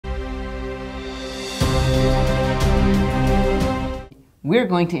We're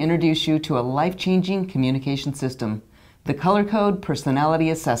going to introduce you to a life-changing communication system, the Color Code Personality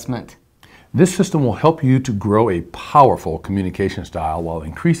Assessment. This system will help you to grow a powerful communication style while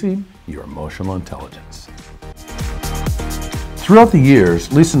increasing your emotional intelligence. Throughout the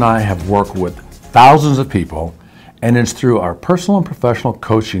years, Lisa and I have worked with thousands of people, and it's through our personal and professional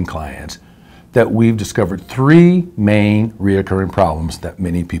coaching clients that we've discovered three main recurring problems that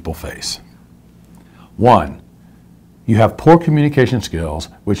many people face. One, you have poor communication skills,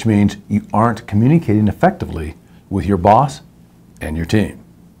 which means you aren't communicating effectively with your boss and your team.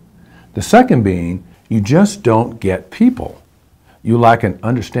 The second being, you just don't get people. You lack an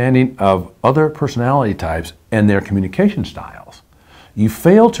understanding of other personality types and their communication styles. You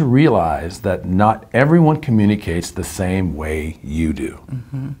fail to realize that not everyone communicates the same way you do.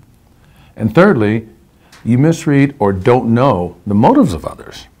 And thirdly, you misread or don't know the motives of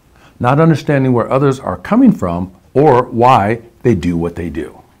others, not understanding where others are coming from or why they do what they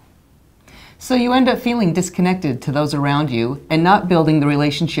do. So you end up feeling disconnected to those around you and not building the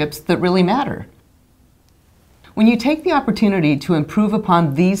relationships that really matter. When you take the opportunity to improve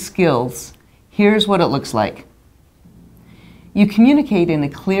upon these skills, here's what it looks like. You communicate in a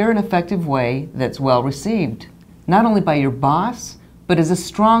clear and effective way that's well received, not only by your boss, but as a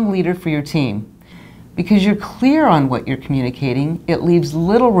strong leader for your team. Because you're clear on what you're communicating, it leaves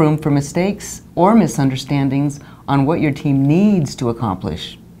little room for mistakes or misunderstandings on what your team needs to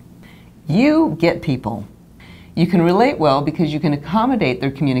accomplish. You get people. You can relate well because you can accommodate their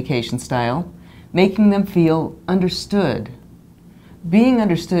communication style, making them feel understood. Being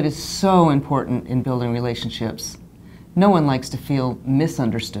understood is so important in building relationships. No one likes to feel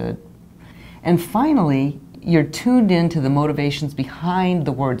misunderstood. And finally, you're tuned in to the motivations behind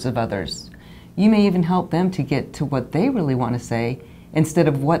the words of others. You may even help them to get to what they really want to say instead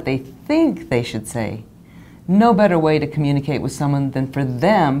of what they think they should say. No better way to communicate with someone than for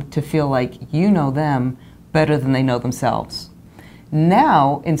them to feel like you know them better than they know themselves.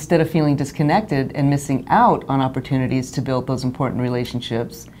 Now, instead of feeling disconnected and missing out on opportunities to build those important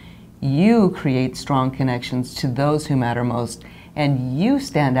relationships, you create strong connections to those who matter most, and you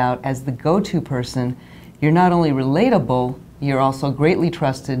stand out as the go-to person. You're not only relatable, you're also greatly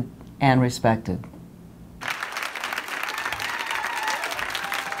trusted and respected.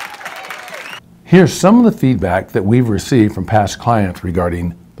 Here's some of the feedback that we've received from past clients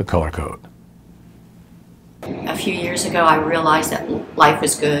regarding the Color Code. A few years ago, I realized that life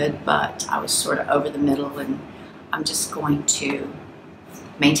was good, but I was sort of over the middle, and I'm just going to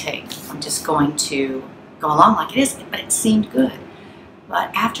maintain. I'm just going to go along like it is, but it seemed good.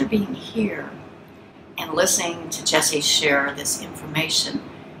 But after being here and listening to Jesse share this information,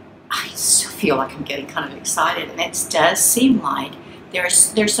 I still feel like I'm getting kind of excited, and it does seem like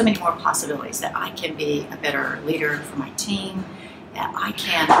there's so many more possibilities that I can be a better leader for my team, that I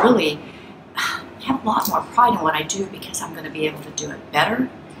can really have a lot more pride in what I do because I'm going to be able to do it better.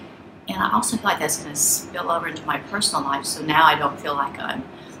 And I also feel like that's going to spill over into my personal life, so now I don't feel like I'm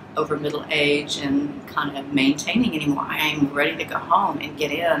over middle age and kind of maintaining anymore. I am ready to go home and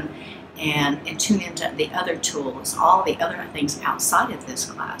get in and tune into the other tools, all the other things outside of this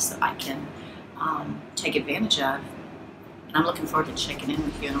class that I can take advantage of. And I'm looking forward to checking in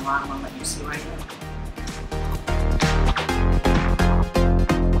with you in a while. I'm going to let you see right here.